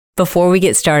Before we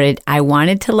get started, I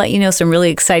wanted to let you know some really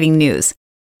exciting news.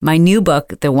 My new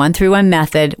book, The 131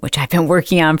 Method, which I've been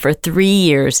working on for 3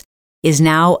 years, is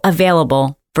now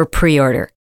available for pre-order.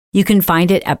 You can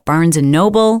find it at Barnes &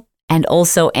 Noble and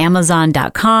also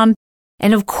Amazon.com.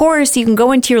 And of course, you can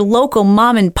go into your local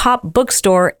mom and pop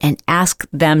bookstore and ask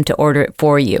them to order it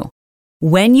for you.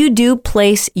 When you do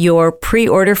place your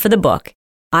pre-order for the book,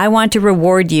 I want to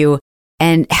reward you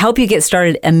and help you get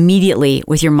started immediately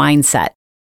with your mindset.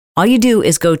 All you do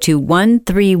is go to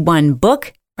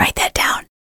 131book, write that down,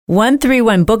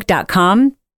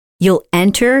 131book.com. You'll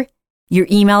enter your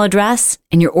email address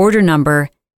and your order number,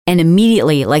 and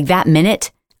immediately, like that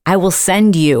minute, I will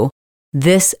send you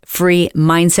this free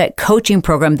mindset coaching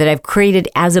program that I've created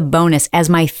as a bonus, as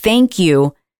my thank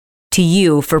you to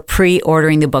you for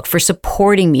pre-ordering the book, for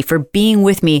supporting me, for being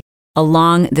with me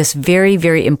along this very,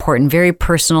 very important, very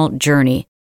personal journey.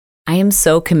 I am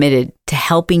so committed to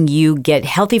helping you get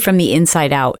healthy from the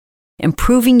inside out,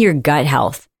 improving your gut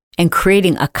health, and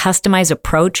creating a customized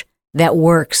approach that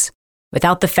works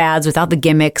without the fads, without the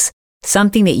gimmicks,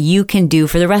 something that you can do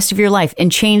for the rest of your life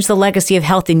and change the legacy of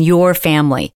health in your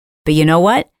family. But you know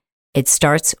what? It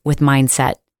starts with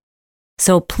mindset.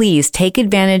 So please take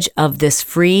advantage of this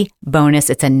free bonus.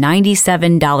 It's a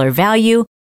 $97 value,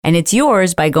 and it's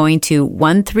yours by going to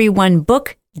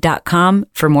 131book.com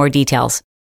for more details.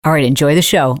 All right, enjoy the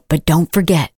show, but don't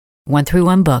forget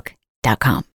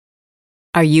 131book.com.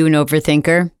 Are you an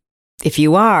overthinker? If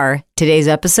you are, today's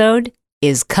episode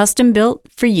is custom built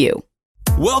for you.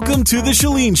 Welcome to The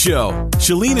Chalene Show.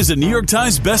 Chalene is a New York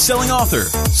Times bestselling author,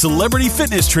 celebrity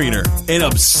fitness trainer, and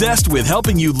obsessed with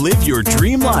helping you live your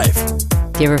dream life.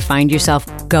 Do you ever find yourself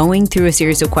going through a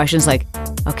series of questions like,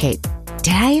 okay,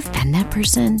 did I offend that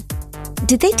person?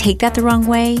 Did they take that the wrong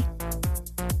way?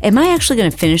 Am I actually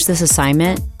going to finish this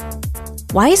assignment?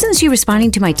 Why isn't she responding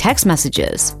to my text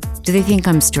messages? Do they think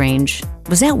I'm strange?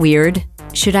 Was that weird?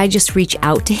 Should I just reach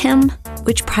out to him?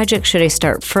 Which project should I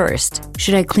start first?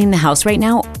 Should I clean the house right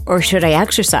now, or should I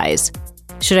exercise?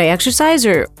 Should I exercise,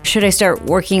 or should I start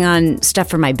working on stuff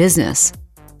for my business?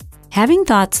 Having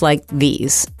thoughts like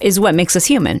these is what makes us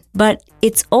human, but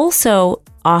it's also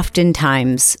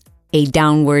oftentimes a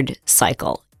downward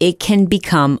cycle. It can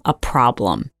become a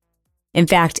problem. In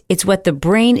fact, it's what the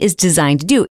brain is designed to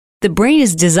do. The brain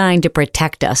is designed to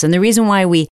protect us. And the reason why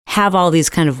we have all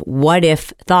these kind of what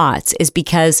if thoughts is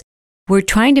because we're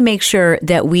trying to make sure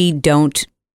that we don't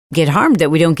get harmed,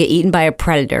 that we don't get eaten by a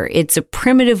predator. It's a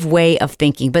primitive way of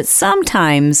thinking, but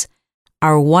sometimes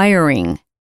our wiring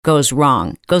goes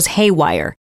wrong, goes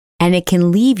haywire, and it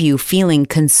can leave you feeling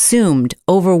consumed,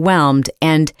 overwhelmed,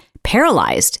 and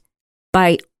paralyzed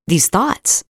by these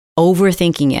thoughts,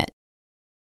 overthinking it.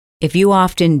 If you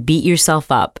often beat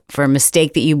yourself up for a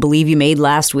mistake that you believe you made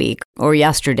last week or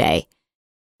yesterday,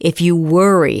 if you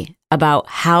worry about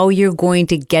how you're going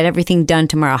to get everything done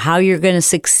tomorrow, how you're going to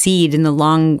succeed in the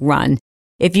long run,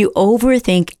 if you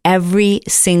overthink every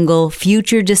single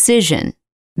future decision,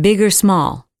 big or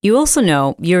small, you also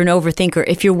know you're an overthinker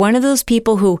if you're one of those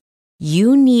people who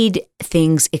you need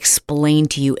things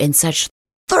explained to you in such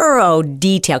thorough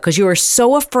detail because you are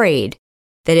so afraid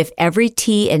that if every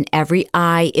T and every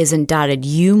I isn't dotted,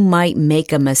 you might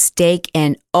make a mistake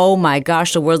and oh my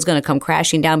gosh, the world's going to come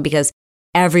crashing down because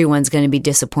everyone's going to be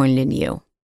disappointed in you.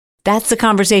 That's the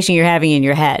conversation you're having in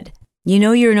your head. You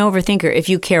know you're an overthinker if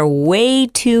you care way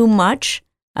too much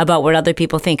about what other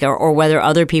people think or whether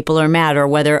other people are mad or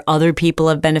whether other people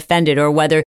have been offended or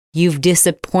whether you've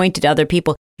disappointed other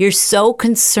people. You're so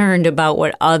concerned about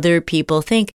what other people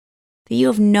think that you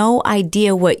have no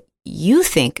idea what you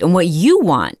think and what you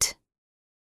want.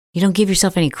 You don't give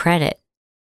yourself any credit.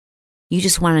 You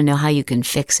just want to know how you can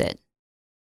fix it.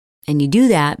 And you do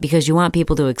that because you want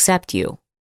people to accept you.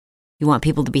 You want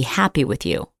people to be happy with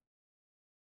you.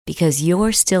 Because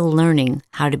you're still learning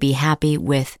how to be happy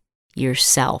with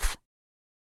yourself.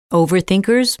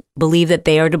 Overthinkers believe that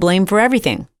they are to blame for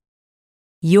everything.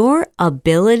 Your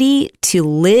ability to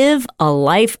live a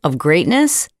life of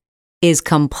greatness is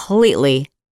completely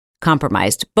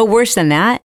compromised. But worse than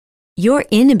that, your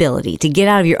inability to get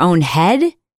out of your own head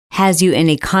has you in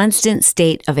a constant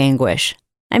state of anguish.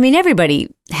 I mean, everybody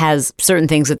has certain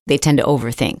things that they tend to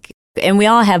overthink. And we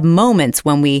all have moments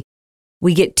when we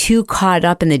get too caught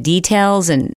up in the details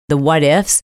and the what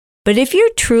ifs. But if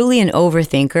you're truly an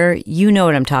overthinker, you know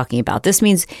what I'm talking about. This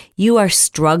means you are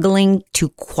struggling to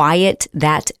quiet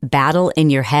that battle in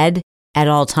your head at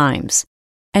all times.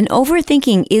 And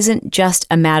overthinking isn't just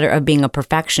a matter of being a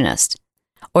perfectionist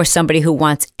or somebody who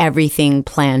wants everything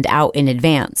planned out in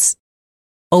advance.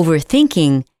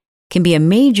 Overthinking can be a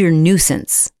major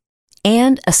nuisance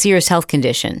and a serious health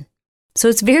condition. So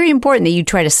it's very important that you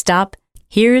try to stop.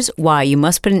 Here's why you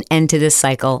must put an end to this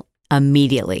cycle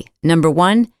immediately. Number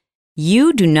one,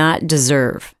 you do not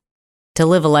deserve to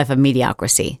live a life of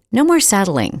mediocrity. No more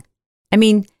settling. I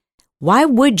mean, why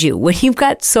would you when you've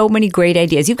got so many great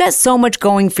ideas? You've got so much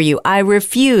going for you. I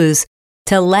refuse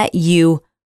to let you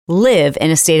live in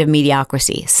a state of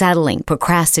mediocrity, settling,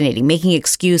 procrastinating, making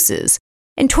excuses,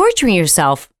 and torturing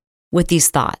yourself with these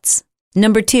thoughts.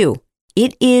 Number two,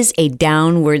 it is a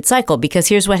downward cycle because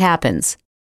here's what happens.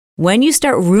 When you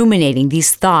start ruminating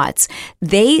these thoughts,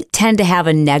 they tend to have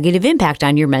a negative impact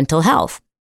on your mental health.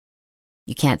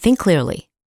 You can't think clearly.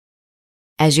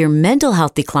 As your mental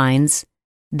health declines,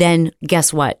 then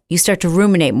guess what? You start to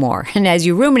ruminate more. And as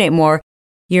you ruminate more,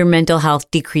 your mental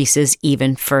health decreases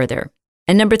even further.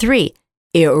 And number three,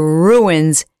 it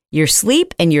ruins your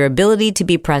sleep and your ability to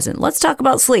be present. Let's talk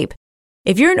about sleep.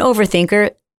 If you're an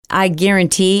overthinker, I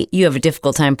guarantee you have a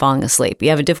difficult time falling asleep. You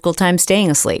have a difficult time staying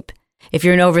asleep. If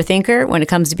you're an overthinker, when it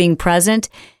comes to being present,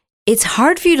 it's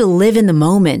hard for you to live in the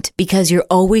moment because you're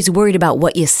always worried about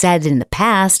what you said in the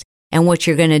past and what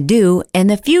you're going to do in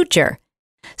the future.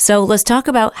 So let's talk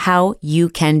about how you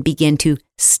can begin to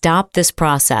stop this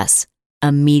process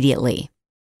immediately.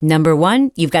 Number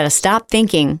one, you've got to stop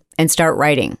thinking and start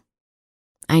writing.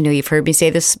 I know you've heard me say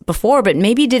this before, but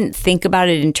maybe you didn't think about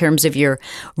it in terms of your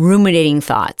ruminating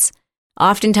thoughts.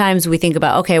 Oftentimes we think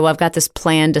about, okay, well, I've got this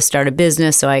plan to start a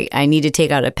business, so I need to take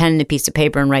out a pen and a piece of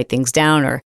paper and write things down.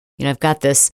 Or, I've got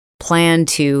this plan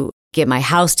to get my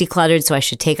house decluttered, so I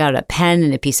should take out a pen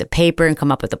and a piece of paper and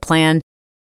come up with a plan.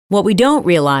 What we don't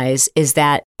realize is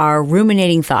that our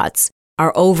ruminating thoughts,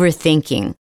 our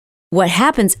overthinking, what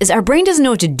happens is our brain doesn't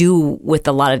know what to do with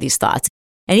a lot of these thoughts.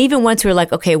 And even once we're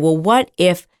like, okay, well, what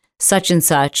if such and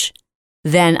such,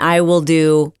 then I will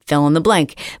do fill in the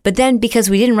blank. But then because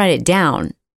we didn't write it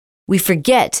down, we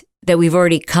forget that we've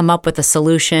already come up with a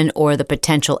solution or the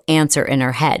potential answer in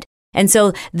our head. And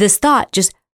so this thought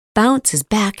just bounces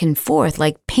back and forth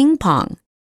like ping pong.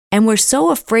 And we're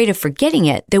so afraid of forgetting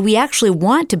it that we actually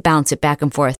want to bounce it back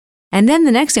and forth. And then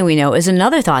the next thing we know is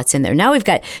another thought's in there. Now we've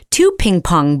got two ping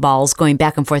pong balls going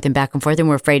back and forth, and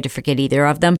we're afraid to forget either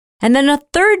of them. And then a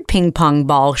third ping pong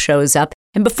ball shows up.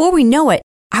 And before we know it,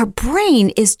 our brain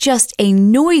is just a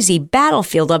noisy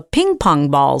battlefield of ping pong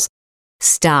balls.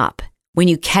 Stop. When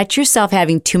you catch yourself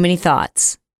having too many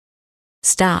thoughts,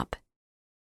 stop.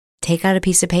 Take out a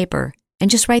piece of paper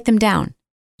and just write them down.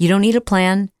 You don't need a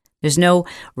plan. There's no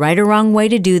right or wrong way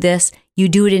to do this. You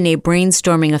do it in a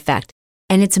brainstorming effect.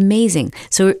 And it's amazing.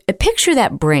 So picture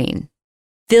that brain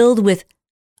filled with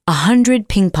 100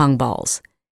 ping pong balls.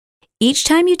 Each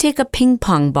time you take a ping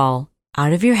pong ball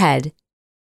out of your head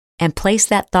and place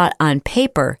that thought on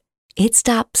paper, it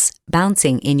stops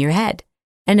bouncing in your head.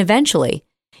 And eventually,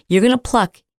 you're going to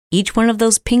pluck each one of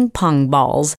those ping pong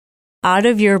balls out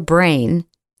of your brain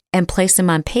and place them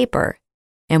on paper.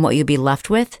 And what you'll be left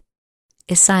with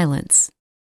is silence,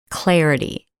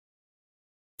 clarity,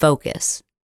 focus.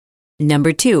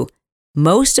 Number two,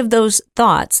 most of those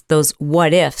thoughts, those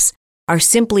what ifs, are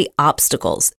simply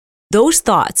obstacles. Those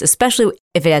thoughts, especially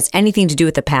if it has anything to do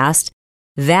with the past,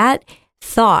 that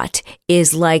thought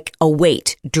is like a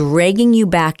weight dragging you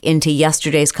back into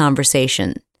yesterday's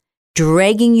conversation,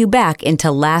 dragging you back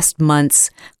into last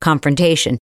month's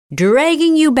confrontation,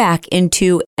 dragging you back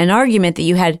into an argument that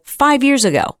you had 5 years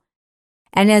ago.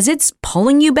 And as it's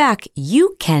pulling you back,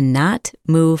 you cannot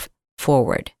move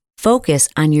forward. Focus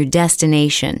on your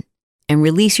destination and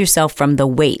release yourself from the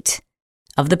weight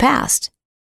of the past.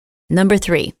 Number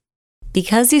three,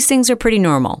 because these things are pretty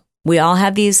normal, we all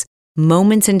have these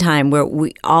moments in time where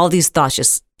all these thoughts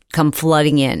just come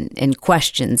flooding in and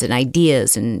questions and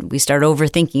ideas, and we start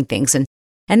overthinking things.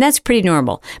 And that's pretty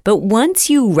normal. But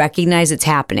once you recognize it's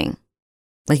happening,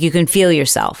 like you can feel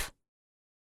yourself,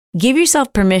 give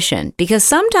yourself permission, because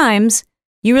sometimes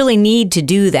you really need to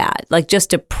do that, like just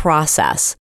to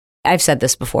process. I've said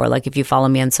this before, like if you follow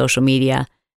me on social media,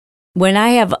 when I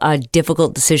have a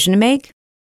difficult decision to make,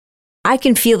 I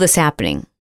can feel this happening.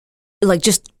 Like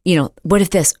just, what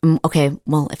if this? Okay,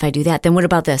 well, if I do that, then what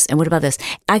about this? And what about this?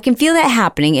 I can feel that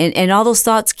happening, and all those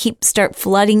thoughts start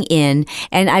flooding in,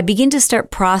 and I begin to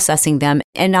start processing them,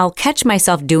 and I'll catch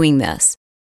myself doing this.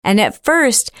 And at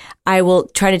first, I will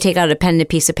try to take out a pen and a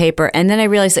piece of paper, and then I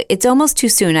realize that it's almost too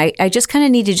soon. I just kind of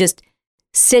need to just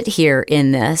sit here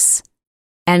in this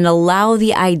and allow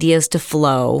the ideas to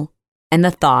flow and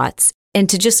the thoughts, and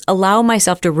to just allow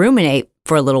myself to ruminate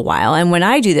for a little while. And when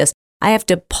I do this, I have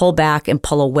to pull back and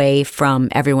pull away from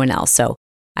everyone else. So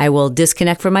I will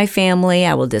disconnect from my family.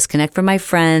 I will disconnect from my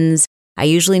friends. I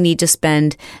usually need to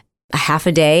spend a half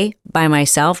a day by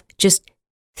myself, just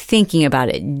thinking about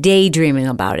it, daydreaming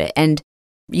about it. And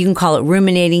you can call it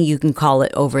ruminating. You can call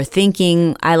it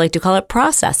overthinking. I like to call it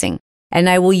processing. And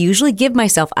I will usually give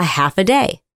myself a half a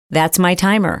day. That's my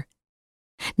timer.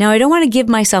 Now, I don't want to give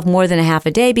myself more than a half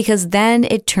a day because then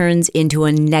it turns into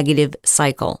a negative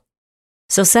cycle.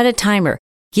 So set a timer.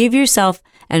 Give yourself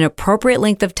an appropriate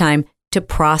length of time to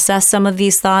process some of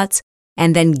these thoughts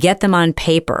and then get them on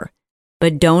paper.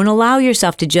 But don't allow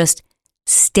yourself to just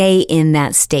stay in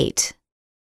that state.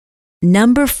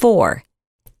 Number 4,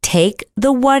 take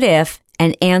the what if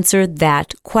and answer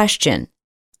that question.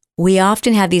 We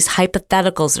often have these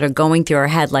hypotheticals that are going through our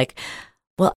head like,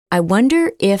 well, I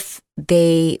wonder if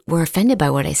they were offended by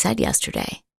what I said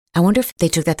yesterday. I wonder if they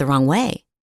took that the wrong way.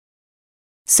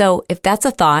 So if that's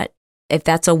a thought, if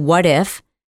that's a what if,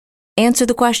 answer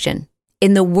the question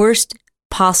in the worst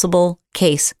possible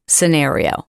case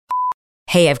scenario.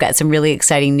 Hey, I've got some really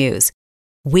exciting news.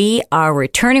 We are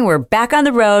returning. We're back on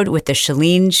the road with the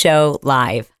Chalene Show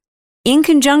Live. In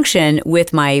conjunction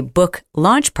with my book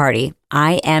launch party,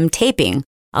 I am taping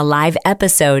a live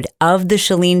episode of The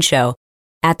Chalene Show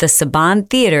at the Saban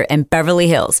Theater in Beverly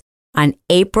Hills on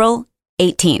April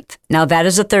 18th. Now, that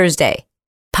is a Thursday.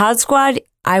 Pod Squad,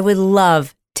 I would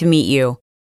love to meet you.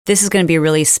 This is going to be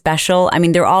really special. I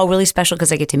mean, they're all really special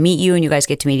because I get to meet you and you guys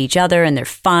get to meet each other and they're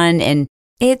fun and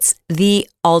it's the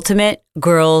ultimate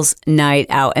girls' night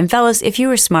out. And fellas, if you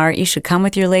were smart, you should come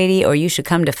with your lady or you should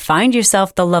come to find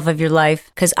yourself the love of your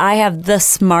life because I have the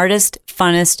smartest,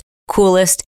 funnest,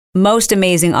 coolest, most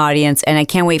amazing audience and I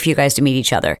can't wait for you guys to meet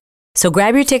each other. So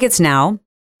grab your tickets now.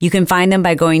 You can find them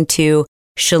by going to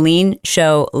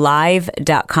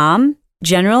ChaleneShowLive.com.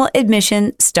 General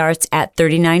admission starts at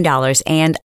 $39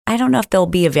 and I don't know if they'll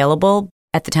be available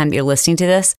at the time that you're listening to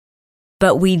this,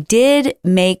 but we did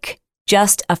make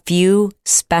just a few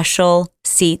special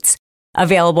seats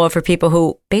available for people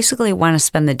who basically want to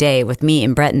spend the day with me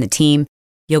and Brett and the team.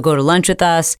 You'll go to lunch with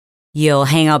us. You'll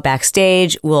hang out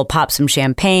backstage. We'll pop some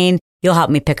champagne. You'll help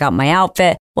me pick out my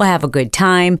outfit. We'll have a good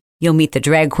time. You'll meet the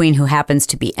drag queen who happens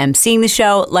to be emceeing the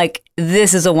show. Like,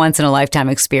 this is a once-in-a-lifetime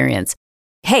experience.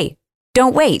 Hey,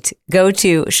 don't wait. Go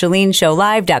to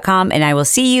ChaleneShowLive.com and I will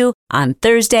see you on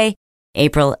Thursday,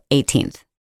 April 18th.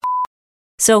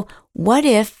 So what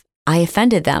if I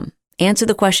offended them? Answer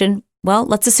the question, well,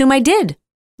 let's assume I did.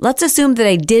 Let's assume that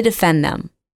I did offend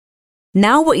them.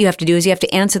 Now what you have to do is you have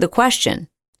to answer the question.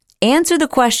 Answer the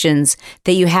questions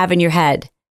that you have in your head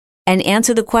and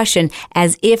answer the question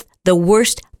as if the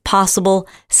worst possible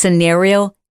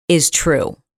scenario is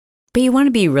true. But you want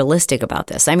to be realistic about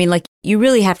this. I mean, like, you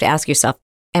really have to ask yourself,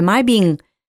 am I being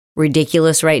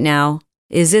ridiculous right now?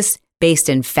 Is this based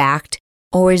in fact,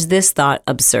 or is this thought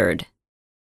absurd?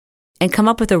 And come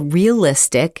up with a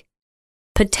realistic,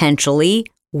 potentially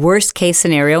worst case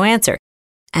scenario answer.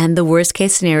 And the worst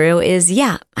case scenario is,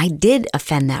 yeah, I did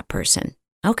offend that person.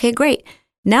 Okay, great.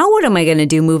 Now what am I going to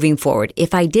do moving forward?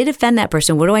 If I did offend that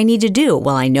person, what do I need to do?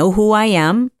 Well, I know who I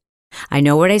am. I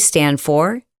know what I stand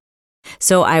for.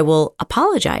 So I will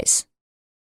apologize.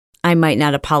 I might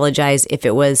not apologize if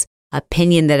it was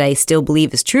opinion that I still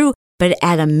believe is true, but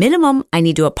at a minimum, I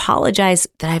need to apologize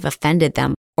that I've offended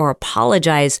them or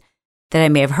apologize that I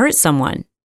may have hurt someone.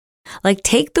 Like,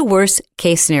 take the worst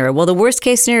case scenario. Well, the worst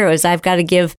case scenario is I've got to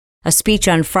give a speech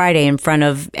on Friday in front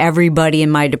of everybody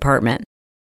in my department.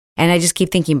 And I just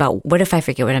keep thinking about, what if I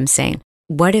forget what I'm saying?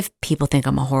 What if people think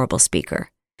I'm a horrible speaker?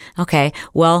 Okay,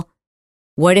 well,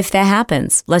 what if that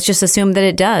happens? Let's just assume that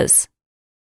it does.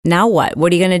 Now what?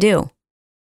 What are you going to do?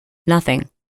 Nothing.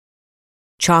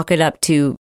 Chalk it up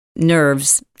to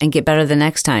nerves and get better the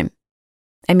next time.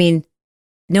 I mean,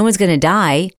 no one's going to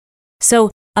die.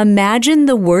 So imagine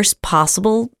the worst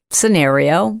possible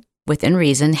scenario within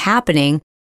reason happening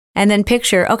and then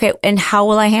picture, okay, and how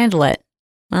will I handle it?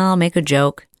 Well, I'll make a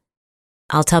joke.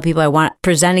 I'll tell people I want to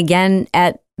present again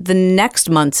at the next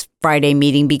month's Friday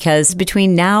meeting because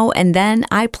between now and then,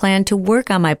 I plan to work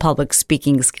on my public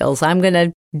speaking skills. I'm going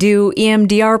to do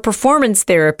EMDR performance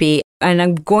therapy, and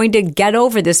I'm going to get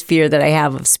over this fear that I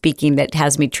have of speaking that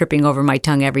has me tripping over my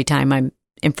tongue every time I'm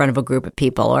in front of a group of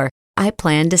people. Or I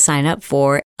plan to sign up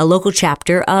for a local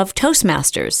chapter of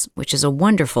Toastmasters, which is a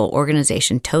wonderful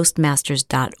organization,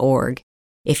 toastmasters.org,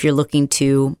 if you're looking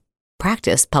to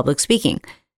practice public speaking.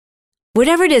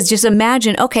 Whatever it is, just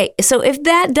imagine, okay, so if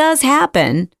that does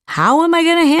happen, how am I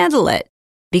going to handle it?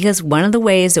 Because one of the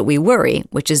ways that we worry,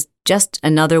 which is just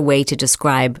another way to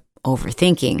describe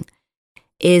overthinking,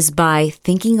 is by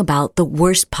thinking about the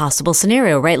worst possible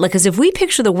scenario, right? Like, because if we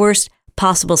picture the worst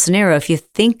possible scenario, if you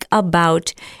think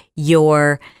about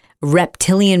your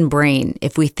reptilian brain,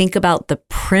 if we think about the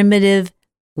primitive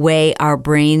way our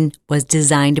brain was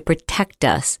designed to protect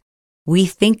us. We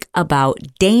think about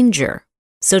danger.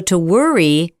 So to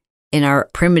worry in our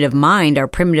primitive mind, our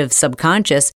primitive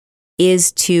subconscious,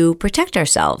 is to protect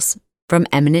ourselves from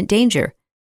imminent danger.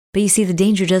 But you see, the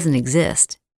danger doesn't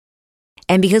exist.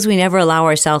 And because we never allow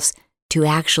ourselves to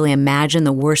actually imagine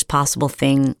the worst possible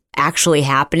thing actually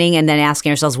happening and then asking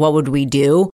ourselves, what would we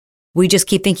do? We just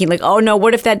keep thinking like, oh no,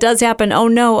 what if that does happen? Oh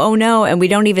no. And we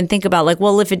don't even think about like,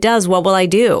 well, if it does, what will I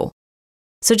do?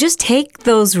 So just take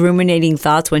those ruminating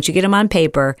thoughts once you get them on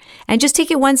paper and just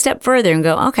take it one step further and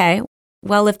go, okay,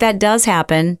 well, if that does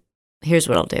happen, here's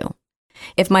what I'll do.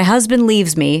 If my husband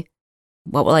leaves me,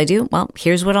 what will I do? Well,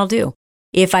 here's what I'll do.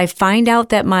 If I find out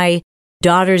that my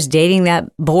daughter's dating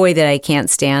that boy that I can't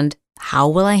stand, how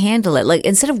will I handle it? Like,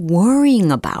 instead of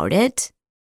worrying about it,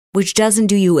 which doesn't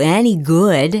do you any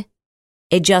good,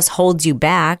 it just holds you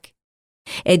back.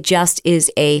 It just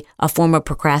is a form of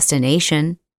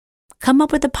procrastination. Come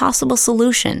up with a possible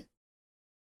solution.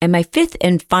 And my fifth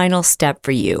and final step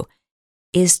for you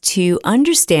is to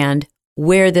understand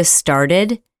where this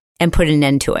started and put an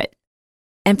end to it.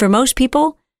 And for most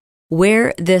people,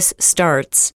 where this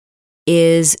starts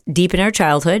is deep in our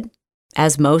childhood,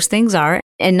 as most things are,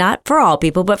 and not for all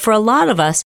people, but for a lot of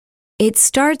us, it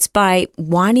starts by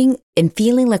wanting and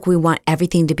feeling like we want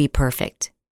everything to be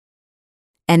perfect.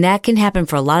 And that can happen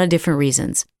for a lot of different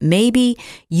reasons. Maybe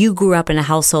you grew up in a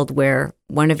household where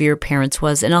one of your parents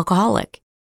was an alcoholic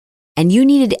and you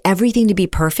needed everything to be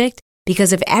perfect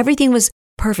because if everything was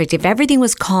perfect, if everything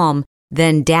was calm,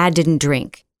 then dad didn't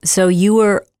drink. So you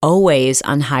were always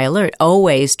on high alert,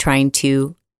 always trying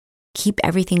to keep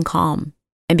everything calm.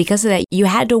 And because of that, you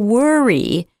had to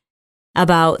worry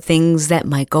about things that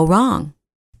might go wrong.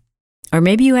 Or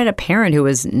maybe you had a parent who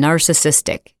was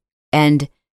narcissistic and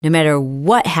no matter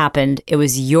what happened, it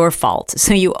was your fault.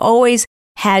 So you always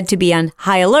had to be on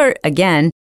high alert, again,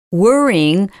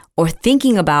 worrying or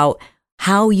thinking about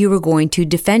how you were going to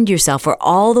defend yourself or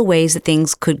all the ways that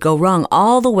things could go wrong,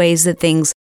 all the ways that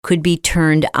things could be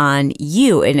turned on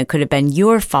you and it could have been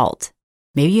your fault.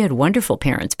 Maybe you had wonderful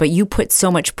parents, but you put so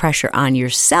much pressure on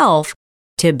yourself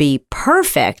to be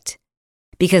perfect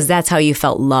because that's how you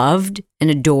felt loved and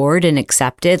adored and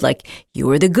accepted. Like you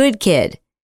were the good kid.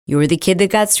 You were the kid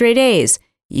that got straight A's.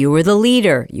 You were the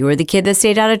leader. You were the kid that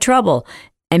stayed out of trouble.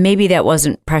 And maybe that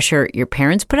wasn't pressure your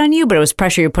parents put on you, but it was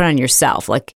pressure you put on yourself.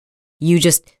 Like you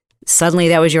just, suddenly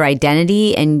that was your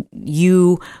identity and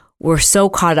you were so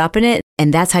caught up in it.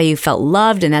 And that's how you felt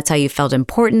loved and that's how you felt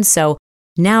important. So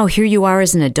now here you are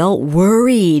as an adult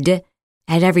worried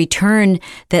at every turn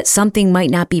that something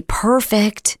might not be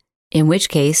perfect, in which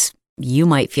case you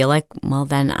might feel like, well,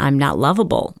 then I'm not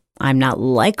lovable. I'm not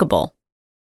likable.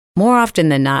 More often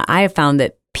than not, I have found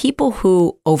that people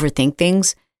who overthink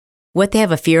things, what they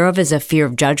have a fear of is a fear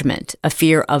of judgment, a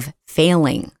fear of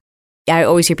failing. I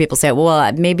always hear people say,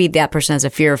 well, maybe that person has a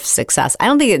fear of success. I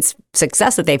don't think it's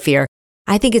success that they fear.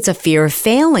 I think it's a fear of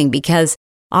failing because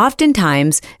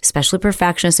oftentimes, especially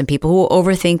perfectionists and people who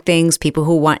overthink things, people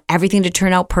who want everything to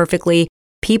turn out perfectly,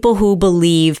 people who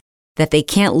believe that they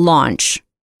can't launch,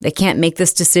 they can't make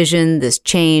this decision, this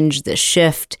change, this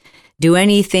shift, do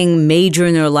anything major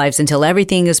in their lives until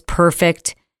everything is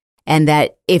perfect, and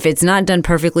that if it's not done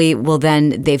perfectly, well,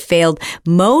 then they've failed.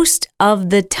 Most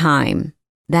of the time,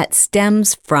 that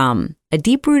stems from a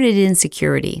deep-rooted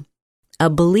insecurity, a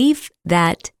belief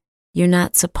that you're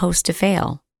not supposed to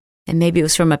fail. And maybe it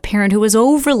was from a parent who was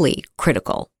overly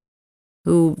critical,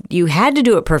 who you had to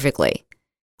do it perfectly,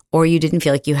 or you didn't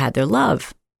feel like you had their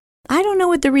love. I don't know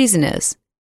what the reason is,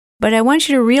 but I want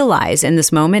you to realize in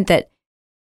this moment that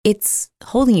it's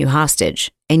holding you hostage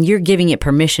and you're giving it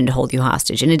permission to hold you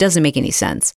hostage. And it doesn't make any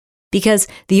sense because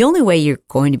the only way you're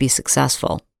going to be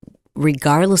successful,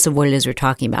 regardless of what it is we're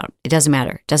talking about, it doesn't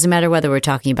matter. It doesn't matter whether we're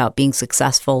talking about being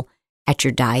successful at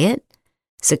your diet,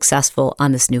 successful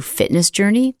on this new fitness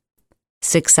journey,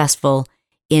 successful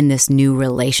in this new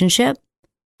relationship,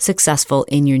 successful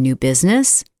in your new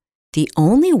business. The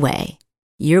only way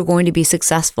you're going to be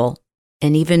successful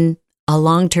in even a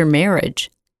long-term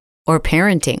marriage or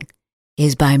parenting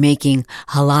is by making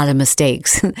a lot of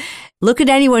mistakes. Look at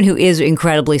anyone who is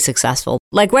incredibly successful.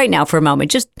 Like right now for a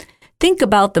moment, just think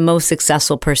about the most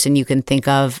successful person you can think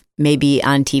of, maybe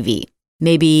on TV,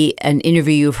 maybe an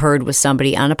interview you've heard with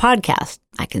somebody on a podcast.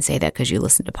 I can say that because you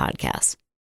listen to podcasts.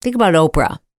 Think about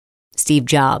Oprah, Steve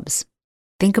Jobs.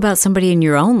 Think about somebody in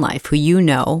your own life who you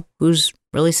know who's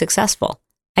really successful.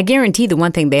 I guarantee the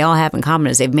one thing they all have in common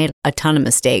is they've made a ton of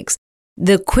mistakes.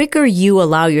 The quicker you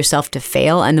allow yourself to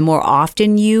fail and the more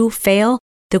often you fail,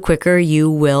 the quicker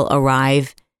you will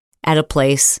arrive at a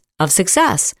place of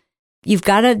success. you've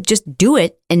got to just do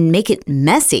it and make it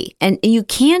messy. And you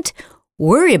can't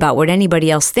worry about what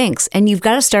anybody else thinks. And you've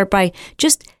got to start by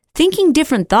just thinking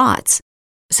different thoughts.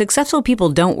 Successful people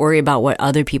don't worry about what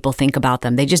other people think about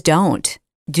them. They just don't.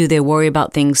 Do they worry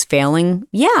about things failing?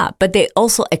 Yeah, but they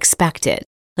also expect it.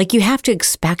 Like, you have to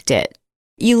expect it.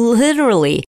 You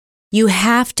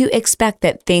have to expect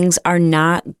that things are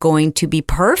not going to be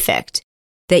perfect,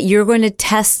 that you're going to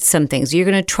test some things, you're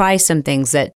going to try some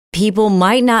things that people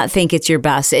might not think it's your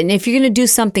best. And if you're going to do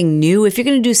something new, if you're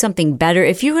going to do something better,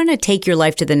 if you're going to take your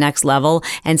life to the next level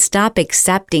and stop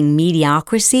accepting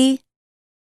mediocrity,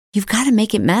 you've got to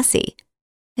make it messy.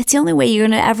 It's the only way you're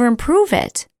going to ever improve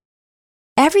it.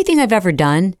 Everything I've ever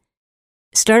done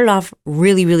started off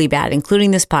really, really bad,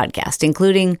 including this podcast,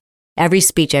 including every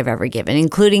speech I've ever given,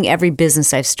 including every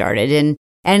business I've started.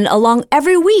 And along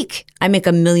every week, I make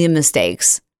a million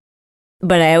mistakes.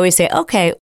 But I always say,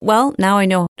 okay, well, now I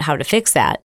know how to fix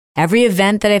that. Every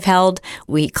event that I've held,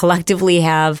 we collectively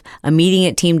have a meeting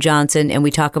at Team Johnson and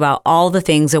we talk about all the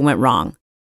things that went wrong.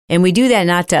 And we do that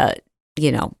not to,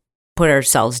 put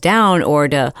ourselves down or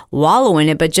to wallow in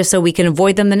it, but just so we can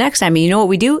avoid them the next time. And you know what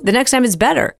we do? The next time it's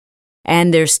better.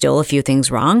 And there's still a few things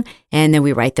wrong. And then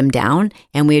we write them down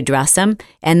and we address them.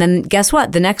 And then guess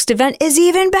what? The next event is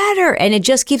even better. And it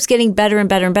just keeps getting better and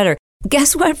better and better.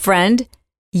 Guess what, friend?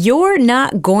 You're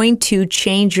not going to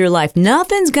change your life.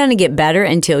 Nothing's going to get better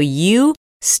until you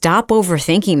stop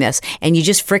overthinking this and you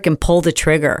just frickin' pull the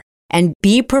trigger and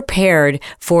be prepared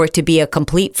for it to be a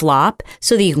complete flop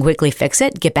so that you can quickly fix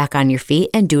it, get back on your feet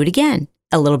and do it again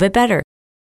a little bit better.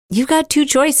 You've got two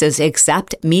choices: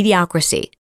 accept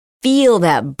mediocrity. Feel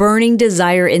that burning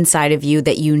desire inside of you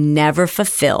that you never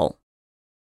fulfill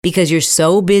because you're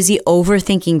so busy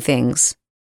overthinking things,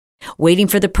 waiting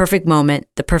for the perfect moment,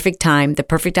 the perfect time, the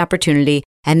perfect opportunity,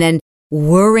 and then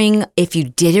worrying if you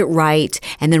did it right,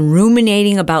 and then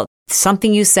ruminating about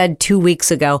something you said 2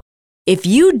 weeks ago. If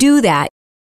you do that,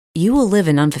 you will live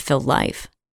an unfulfilled life.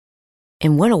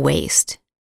 And what a waste.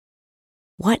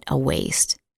 What a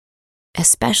waste.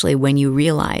 Especially when you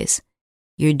realize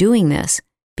you're doing this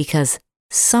because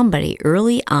somebody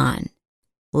early on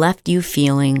left you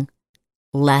feeling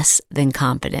less than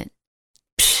competent.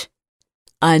 Psh,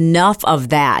 enough of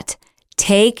that.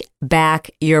 Take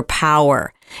back your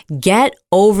power. Get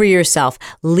over yourself.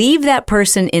 Leave that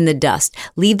person in the dust.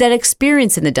 Leave that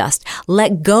experience in the dust.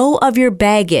 Let go of your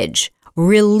baggage.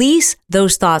 Release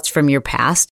those thoughts from your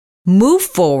past. Move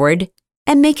forward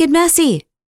and make it messy.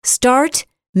 Start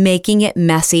making it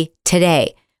messy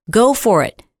today. Go for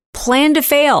it. Plan to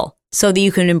fail so that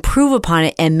you can improve upon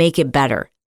it and make it better.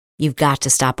 You've got to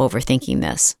stop overthinking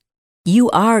this. You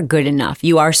are good enough.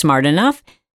 You are smart enough.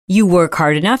 You work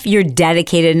hard enough. You're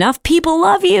dedicated enough. People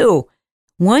love you.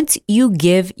 Once you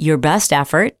give your best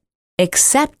effort,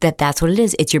 accept that that's what it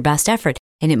is. It's your best effort.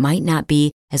 And it might not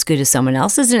be as good as someone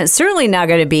else's. And it's certainly not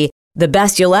going to be the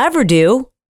best you'll ever do.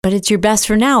 But it's your best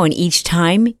for now. And each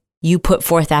time you put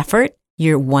forth effort,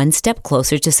 you're one step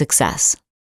closer to success.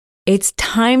 It's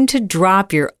time to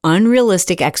drop your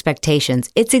unrealistic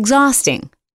expectations. It's exhausting,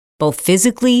 both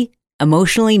physically,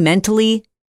 emotionally, mentally.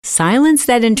 Silence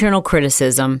that internal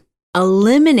criticism.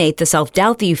 Eliminate the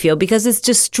self-doubt that you feel because it's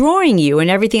destroying you and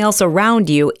everything else around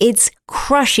you. It's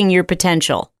crushing your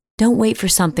potential. Don't wait for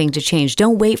something to change.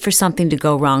 Don't wait for something to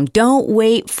go wrong. Don't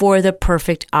wait for the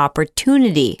perfect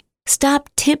opportunity. Stop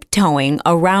tiptoeing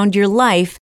around your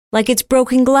life like it's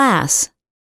broken glass.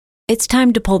 It's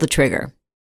time to pull the trigger.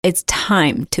 It's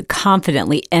time to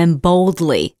confidently and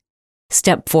boldly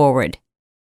step forward,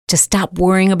 to stop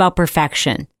worrying about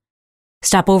perfection.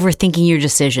 Stop overthinking your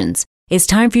decisions. It's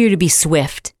time for you to be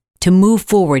swift, to move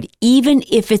forward, even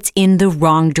if it's in the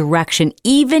wrong direction,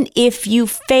 even if you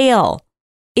fail.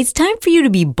 It's time for you to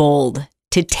be bold,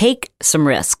 to take some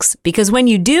risks, because when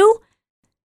you do,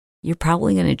 you're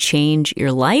probably going to change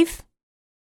your life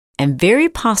and very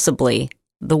possibly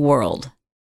the world.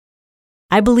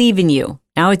 I believe in you.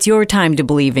 Now it's your time to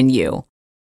believe in you.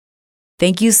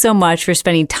 Thank you so much for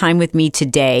spending time with me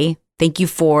today. Thank you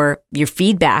for your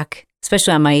feedback,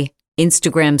 especially on my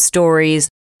Instagram stories.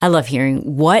 I love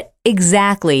hearing what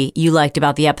exactly you liked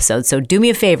about the episode. So do me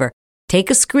a favor, take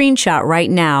a screenshot right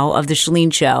now of the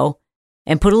Chalene Show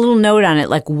and put a little note on it,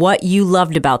 like what you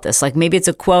loved about this. Like maybe it's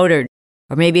a quote or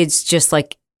maybe it's just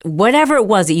like whatever it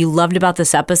was that you loved about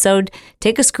this episode.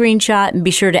 Take a screenshot and be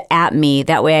sure to @ me.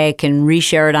 That way I can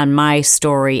reshare it on my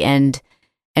story. And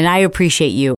I appreciate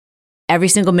you. Every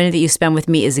single minute that you spend with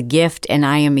me is a gift, and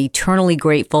I am eternally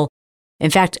grateful. In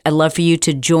fact, I'd love for you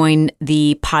to join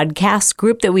the podcast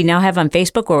group that we now have on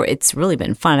Facebook, or it's really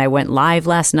been fun. I went live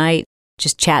last night,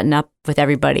 just chatting up with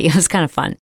everybody. It was kind of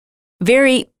fun.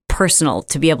 Very personal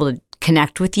to be able to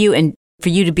connect with you and for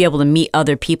you to be able to meet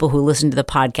other people who listen to the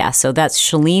podcast. So that's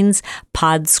Shalene's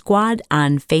Pod Squad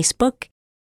on Facebook.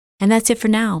 And that's it for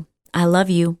now. I love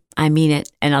you. I mean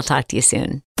it. And I'll talk to you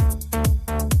soon.